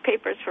had these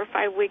papers for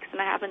 5 weeks, and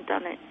I haven't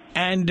done it.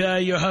 And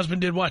your husband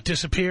did what,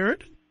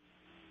 disappeared?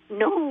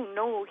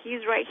 No,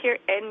 he's right here.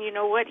 And you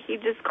know what? He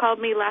just called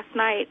me last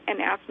night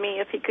and asked me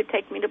if he could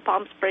take me to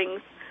Palm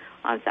Springs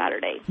on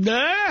Saturday.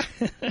 What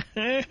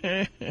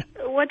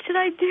should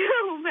I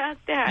do about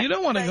that? You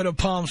don't want to go to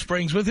Palm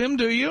Springs with him,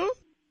 do you?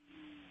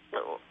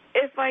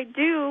 If I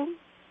do,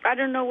 I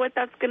don't know what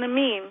that's going to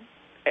mean.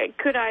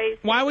 Could I...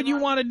 Why would you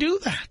want to do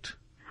that?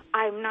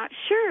 I'm not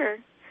sure.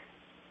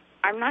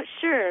 I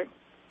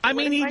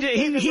mean, he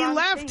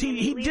left.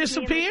 He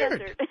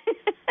disappeared.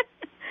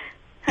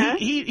 Huh?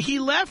 He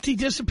left. He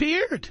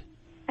disappeared.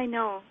 I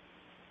know.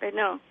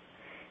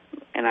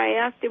 And I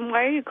asked him,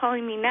 why are you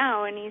calling me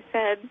now? And he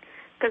said,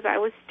 because I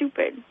was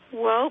stupid.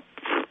 Well,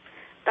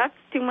 that's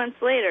 2 months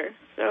later.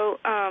 So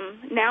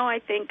now I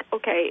think,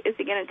 okay, is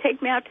he going to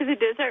take me out to the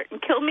desert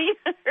and kill me?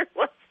 Or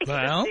what's he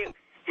going to do?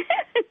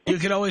 You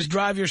could always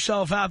drive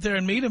yourself out there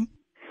and meet him.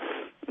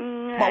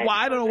 But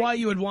I don't know why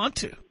you would want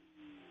to.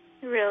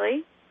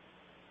 Really?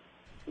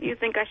 You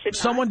think I should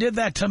Someone did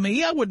that to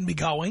me, I wouldn't be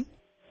going.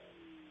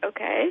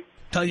 Okay.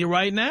 Tell you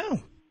right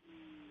now.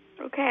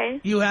 Okay.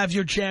 You have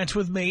your chance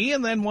with me,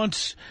 and then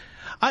once...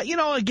 you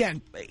know,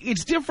 again,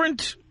 it's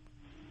different.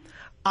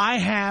 I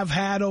have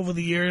had over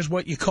the years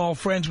what you call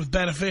friends with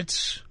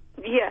benefits.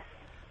 Yes.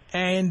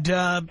 And...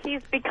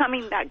 he's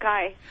becoming that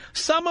guy.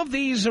 Some of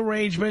these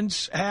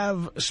arrangements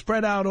have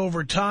spread out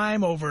over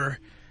time, over,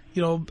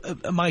 you know,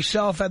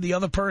 myself and the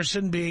other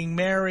person being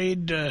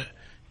married,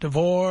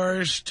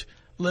 divorced,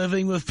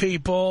 living with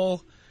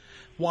people,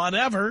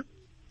 whatever.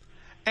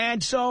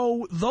 And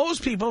so those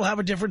people have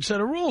a different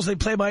set of rules. They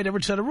play by a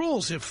different set of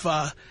rules. If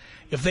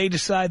If they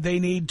decide they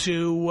need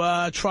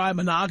to try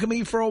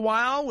monogamy for a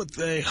while with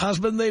the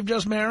husband they've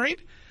just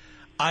married,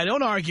 I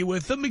don't argue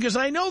with them because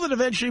I know that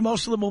eventually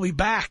most of them will be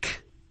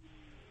back.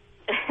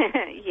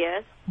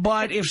 Yes.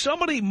 But if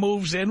somebody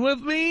moves in with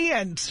me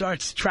and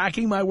starts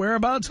tracking my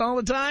whereabouts all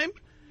the time,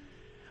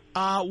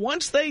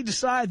 once they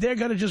decide they're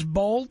going to just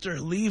bolt or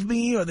leave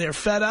me or they're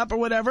fed up or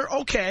whatever,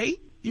 okay,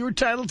 you're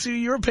entitled to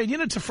your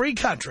opinion. It's a free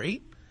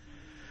country.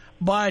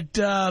 But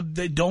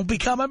they don't be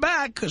coming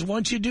back, because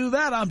once you do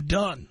that, I'm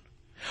done.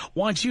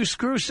 Once you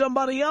screw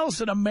somebody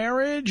else in a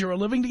marriage or a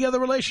living together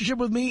relationship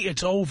with me,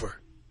 it's over.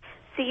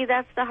 See,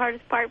 that's the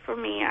hardest part for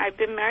me. I've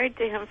been married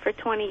to him for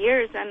 20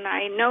 years, and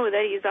I know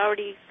that he's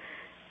already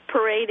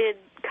paraded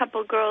a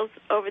couple girls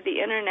over the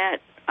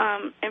Internet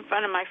in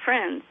front of my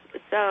friends.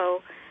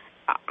 So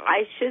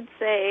I should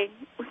say,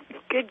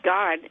 good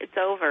God, it's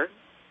over,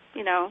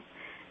 you know.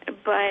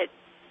 But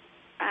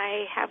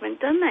I haven't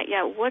done that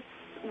yet.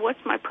 What's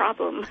my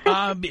problem?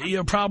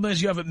 Your problem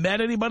is you haven't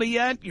met anybody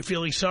yet. You're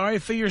feeling sorry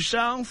for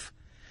yourself.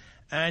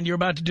 And you're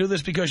about to do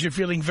this because you're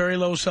feeling very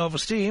low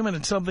self-esteem, and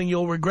it's something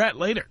you'll regret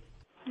later.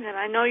 And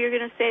I know you're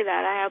going to say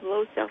that. I have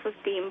low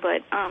self-esteem,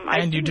 but...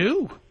 and you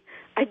do.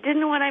 I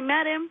didn't when I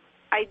met him.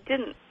 I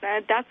didn't.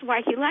 That's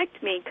why he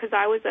liked me, because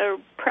I was a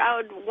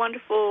proud,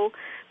 wonderful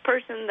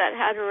person that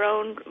had her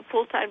own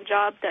full-time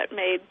job that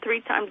made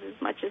 3 times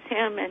as much as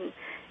him, and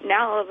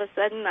now all of a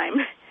sudden I'm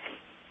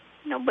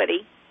nobody.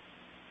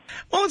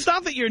 Well, it's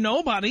not that you're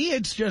nobody.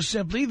 It's just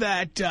simply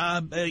that,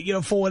 you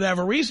know, for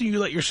whatever reason, you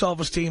let your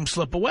self-esteem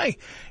slip away.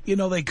 You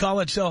know, they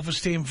call it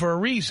self-esteem for a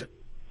reason.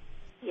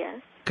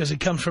 Yes. Because it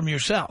comes from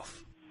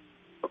yourself.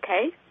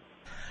 Okay.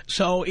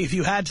 So if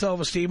you had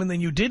self-esteem and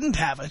then you didn't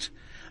have it,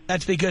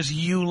 that's because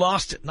you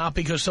lost it, not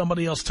because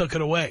somebody else took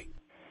it away.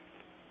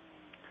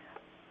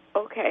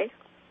 Okay.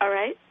 All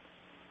right.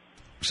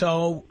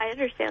 So I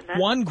understand that.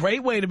 One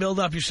great way to build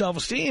up your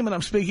self-esteem, and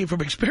I'm speaking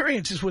from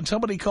experience, is when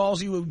somebody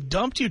calls you who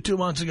dumped you 2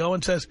 months ago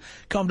and says,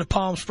 come to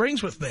Palm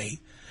Springs with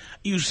me,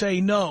 you say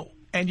no,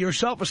 and your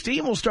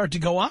self-esteem will start to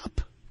go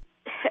up.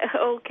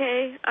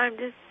 Okay. I'm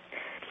just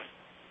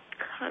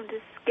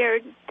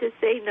scared to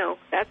say no.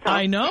 That's all.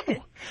 I know,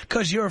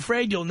 because you're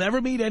afraid you'll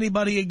never meet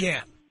anybody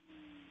again.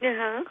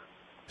 Uh-huh.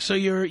 So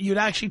you'd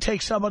actually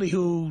take somebody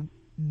who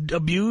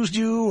abused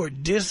you or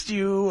dissed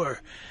you or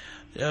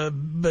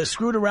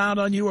screwed around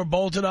on you or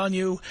bolted on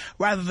you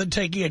rather than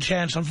taking a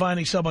chance on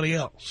finding somebody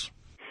else.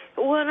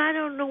 Well, and I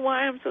don't know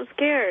why I'm so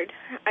scared.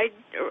 I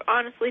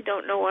honestly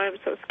don't know why I'm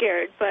so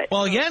scared. But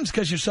well, again, it's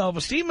because your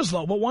self-esteem is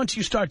low. But once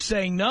you start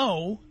saying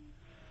no,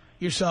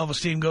 your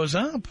self-esteem goes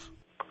up.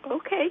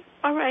 Okay.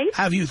 All right.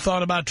 Have you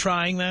thought about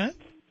trying that?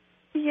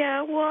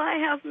 Yeah, well, I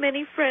have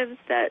many friends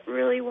that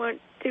really want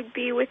to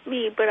be with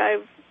me, but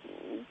I've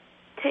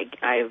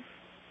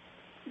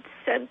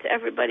sent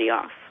everybody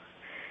off.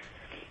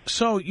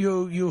 So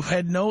you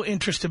had no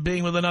interest in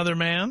being with another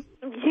man?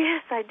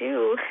 Yes, I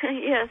do.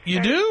 Yes.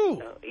 You do?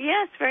 So.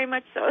 Yes, very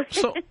much so.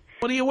 So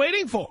what are you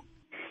waiting for?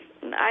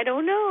 I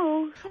don't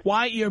know.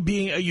 Why, are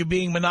you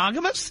being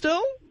monogamous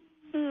still?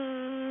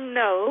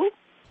 No.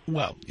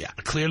 Well, yeah,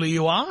 clearly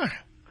you are.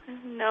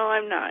 No,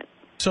 I'm not.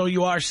 So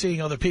you are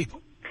seeing other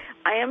people?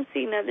 I am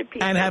seeing other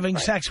people. And having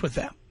sex with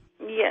them?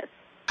 Yes.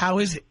 How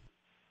is it?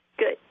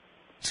 Good.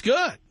 It's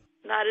good.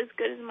 Not as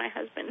good as my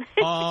husband.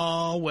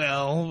 Oh,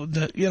 well,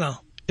 you know,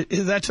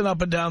 that's an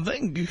up and down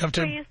thing. You have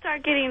to... When you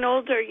start getting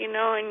older, you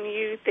know, and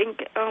you think,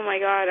 oh, my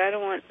God, I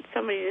don't want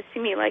somebody to see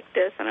me like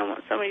this. I don't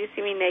want somebody to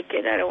see me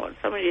naked. I don't want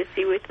somebody to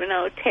see with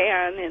no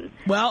tan. And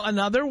well,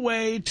 another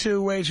way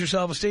to raise your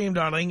self-esteem,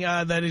 darling,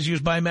 that is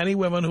used by many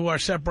women who are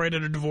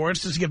separated or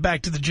divorced, is to get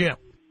back to the gym.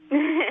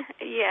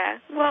 Yeah.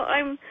 Well,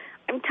 I'm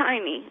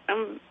tiny.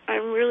 I'm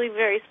really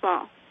very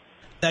small.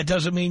 That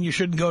doesn't mean you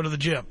shouldn't go to the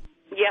gym.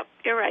 Yep,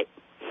 you're right.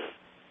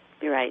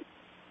 You're right.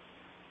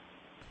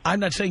 I'm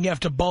not saying you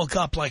have to bulk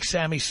up like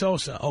Sammy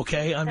Sosa,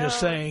 okay? I'm just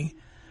saying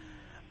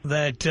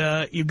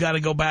that you've got to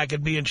go back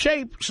and be in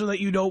shape so that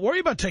you don't worry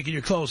about taking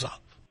your clothes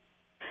off.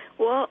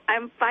 Well,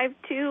 I'm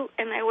 5'2",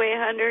 and I weigh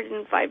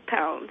 105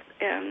 pounds.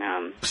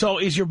 And so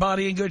is your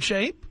body in good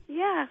shape?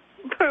 Yeah,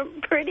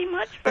 pretty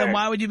much. Then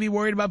why would you be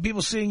worried about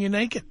people seeing you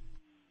naked?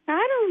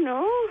 I don't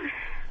know.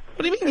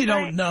 What do you mean you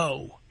don't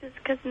know? Just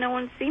because no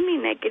one's seen me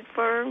naked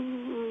for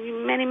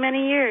many,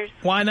 many years.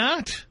 Why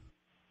not?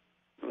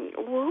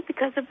 Well,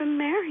 because I've been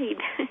married.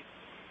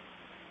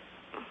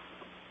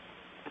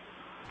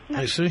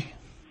 I see.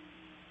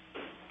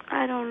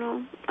 I don't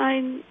know.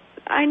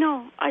 I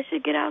know I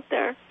should get out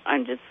there.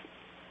 I'm just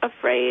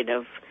afraid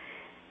of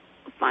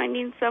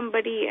finding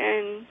somebody,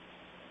 and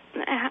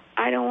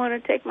I don't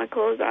want to take my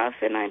clothes off,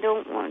 and I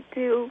don't want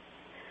to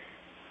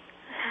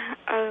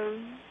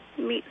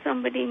meet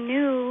somebody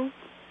new.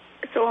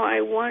 So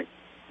I want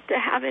to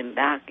have him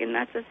back, and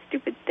that's a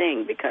stupid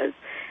thing, because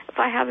if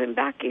I have him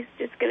back, he's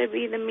just going to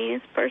be the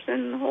meanest person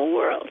in the whole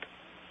world.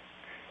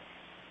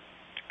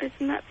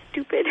 Isn't that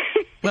stupid?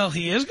 Well,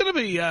 he is going to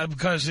be,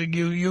 because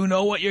you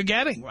know what you're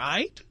getting,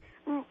 right?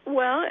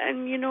 Well,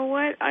 and you know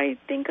what? I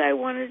think I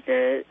wanted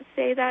to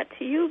say that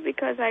to you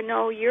because I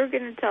know you're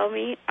going to tell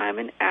me I'm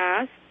an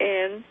ass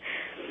and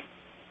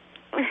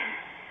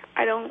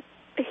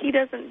he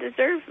doesn't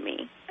deserve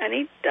me, and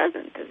he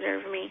doesn't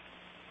deserve me.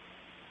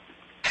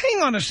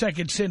 Hang on a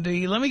second,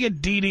 Cindy. Let me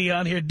get Dee Dee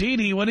on here. Dee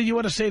Dee, what did you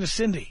want to say to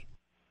Cindy?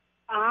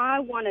 I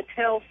want to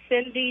tell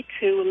Cindy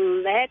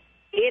to let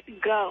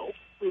it go.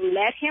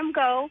 Let him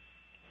go.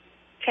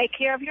 Take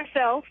care of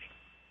yourself.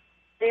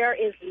 There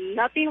is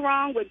nothing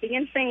wrong with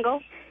being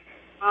single.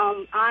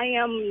 I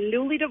am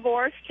newly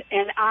divorced,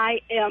 and I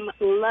am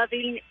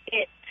loving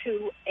it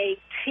to a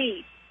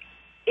T.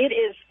 It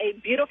is a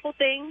beautiful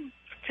thing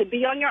to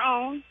be on your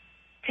own,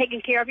 taking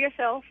care of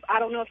yourself. I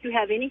don't know if you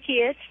have any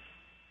kids,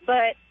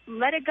 but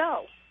let it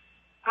go.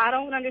 I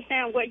don't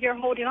understand what you're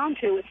holding on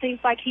to. It seems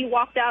like he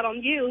walked out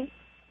on you,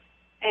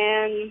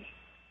 and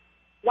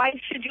why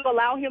should you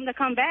allow him to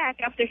come back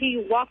after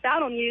he walked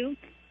out on you?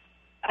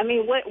 I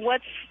mean,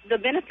 what's the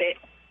benefit?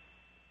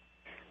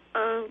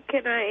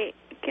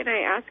 Can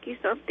I ask you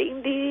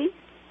something, Dee?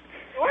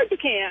 Sure you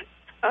can.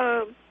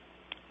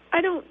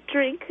 I don't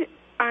drink.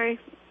 I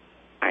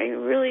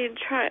really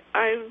try.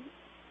 I'm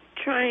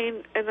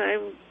trying, and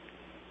I'm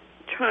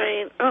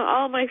trying.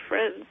 All my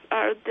friends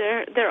are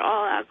there. They're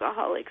all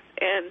alcoholics,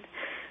 and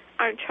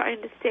I'm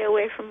trying to stay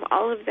away from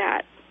all of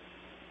that.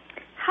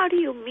 How do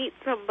you meet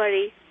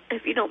somebody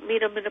if you don't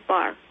meet them in a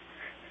bar?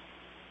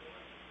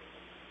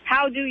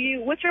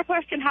 What's your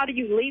question? How do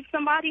you leave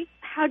somebody?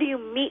 How do you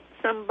meet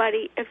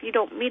somebody if you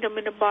don't meet them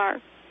in a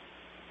bar?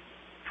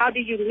 How do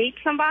you meet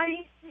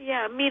somebody?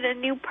 Yeah, meet a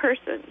new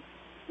person.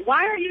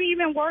 Why are you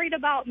even worried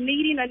about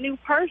meeting a new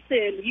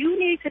person? You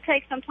need to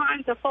take some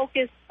time to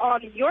focus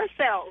on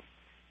yourself.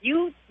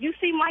 You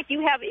seem like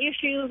you have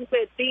issues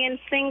with being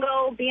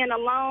single, being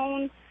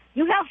alone.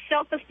 You have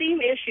self-esteem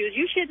issues.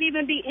 You shouldn't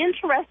even be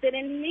interested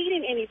in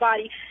meeting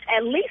anybody,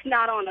 at least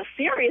not on a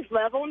serious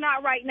level,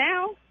 not right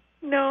now.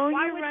 No,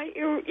 you're right.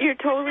 You're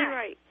totally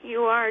right.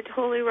 You are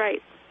totally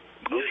right.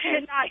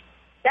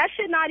 That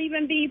should not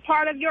even be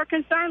part of your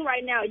concern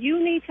right now.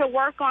 You need to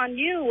work on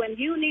you, and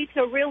you need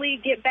to really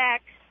get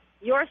back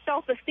your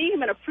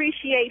self-esteem and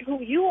appreciate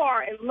who you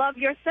are and love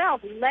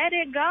yourself. Let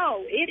it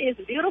go. It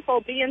is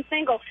beautiful being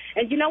single.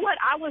 And you know what?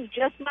 I was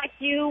just like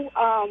you,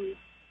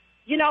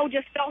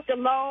 just felt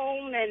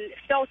alone and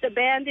felt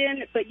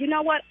abandoned. But you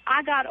know what?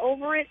 I got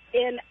over it,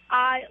 and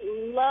I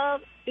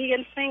love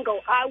being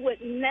single. I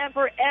would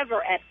never,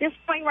 ever, at this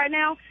point right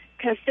now,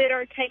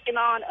 consider taking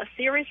on a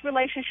serious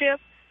relationship.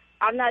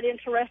 I'm not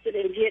interested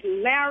in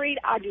getting married.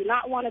 I do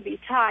not want to be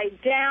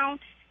tied down.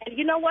 And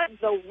you know what?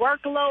 The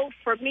workload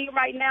for me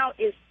right now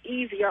is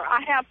easier.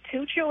 I have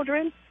 2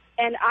 children,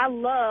 and I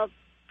love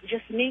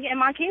just me and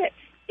my kids.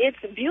 It's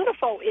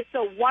beautiful. It's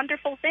a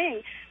wonderful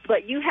thing.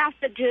 But you have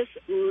to just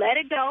let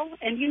it go,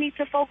 and you need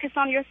to focus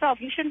on yourself.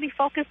 You shouldn't be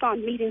focused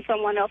on meeting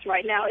someone else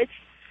right now.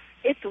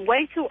 It's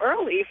way too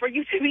early for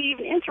you to be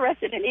even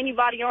interested in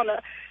anybody on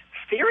a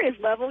serious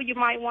level. You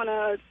might want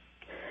to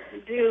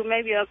do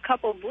maybe a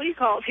couple booty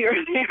calls here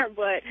and there,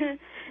 but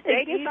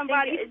dating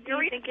somebody... Do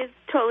you think it's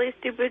totally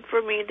stupid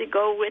for me to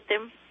go with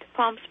him to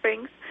Palm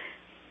Springs?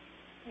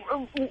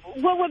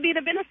 What would be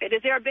the benefit?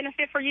 Is there a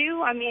benefit for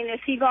you? I mean, is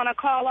he going to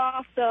call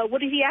off what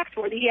did he ask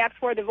for? Did he ask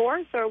for a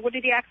divorce, or what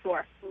did he ask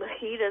for?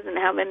 He doesn't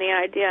have any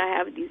idea I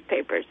have these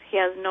papers. He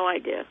has no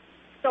idea.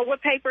 So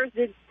what papers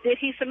did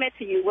he submit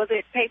to you? Was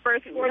it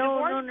papers for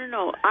divorce?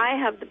 No. I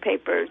have the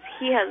papers.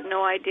 He has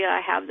no idea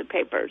I have the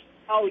papers.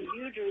 Oh,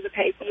 you drew the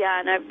papers. Yeah,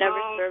 and I've never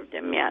served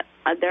him yet.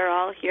 They're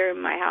all here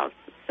in my house.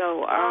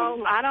 So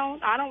I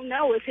don't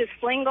know. Is his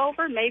fling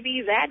over?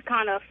 Maybe that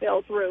kind of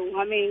fell through.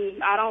 I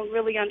mean, I don't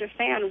really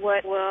understand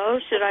what. Well,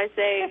 should I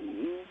say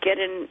get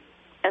an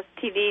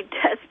STD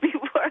test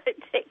before I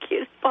take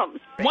you to Palm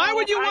Springs? Why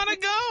would you want to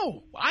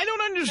go? I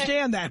don't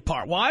understand that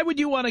part. Why would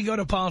you want to go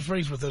to Palm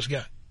Springs with this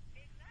guy?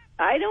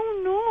 I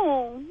don't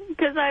know,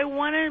 because I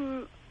want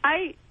to.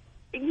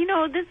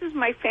 This is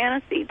my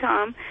fantasy,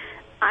 Tom.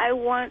 I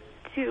want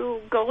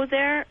to go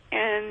there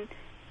and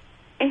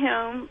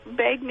him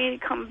beg me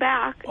to come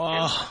back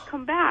and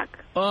come back.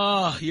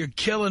 Oh, you're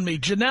killing me.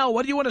 Janelle,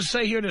 what do you want to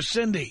say here to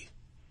Cindy?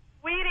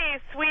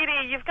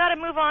 Sweetie, you've got to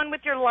move on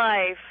with your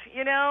life.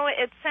 You know,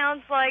 it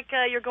sounds like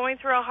you're going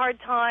through a hard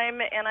time,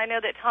 and I know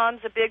that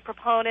Tom's a big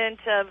proponent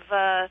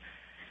of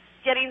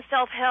getting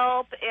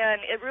self-help,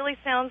 and it really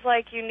sounds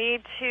like you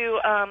need to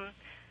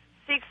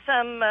seek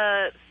some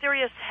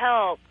serious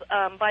help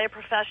by a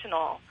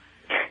professional.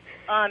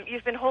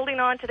 You've been holding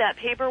on to that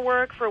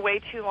paperwork for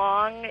way too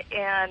long,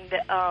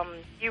 and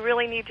you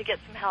really need to get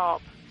some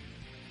help.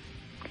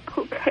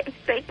 Okay,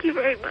 thank you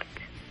very much.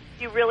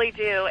 You really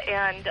do,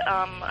 and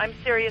I'm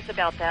serious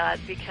about that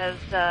because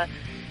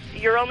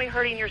you're only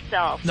hurting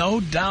yourself. No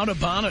doubt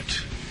about it.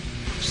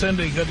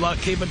 Cindy, good luck.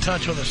 Keep in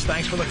touch with us.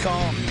 Thanks for the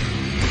call.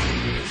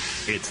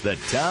 It's the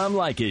Tom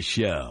Leykis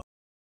Show.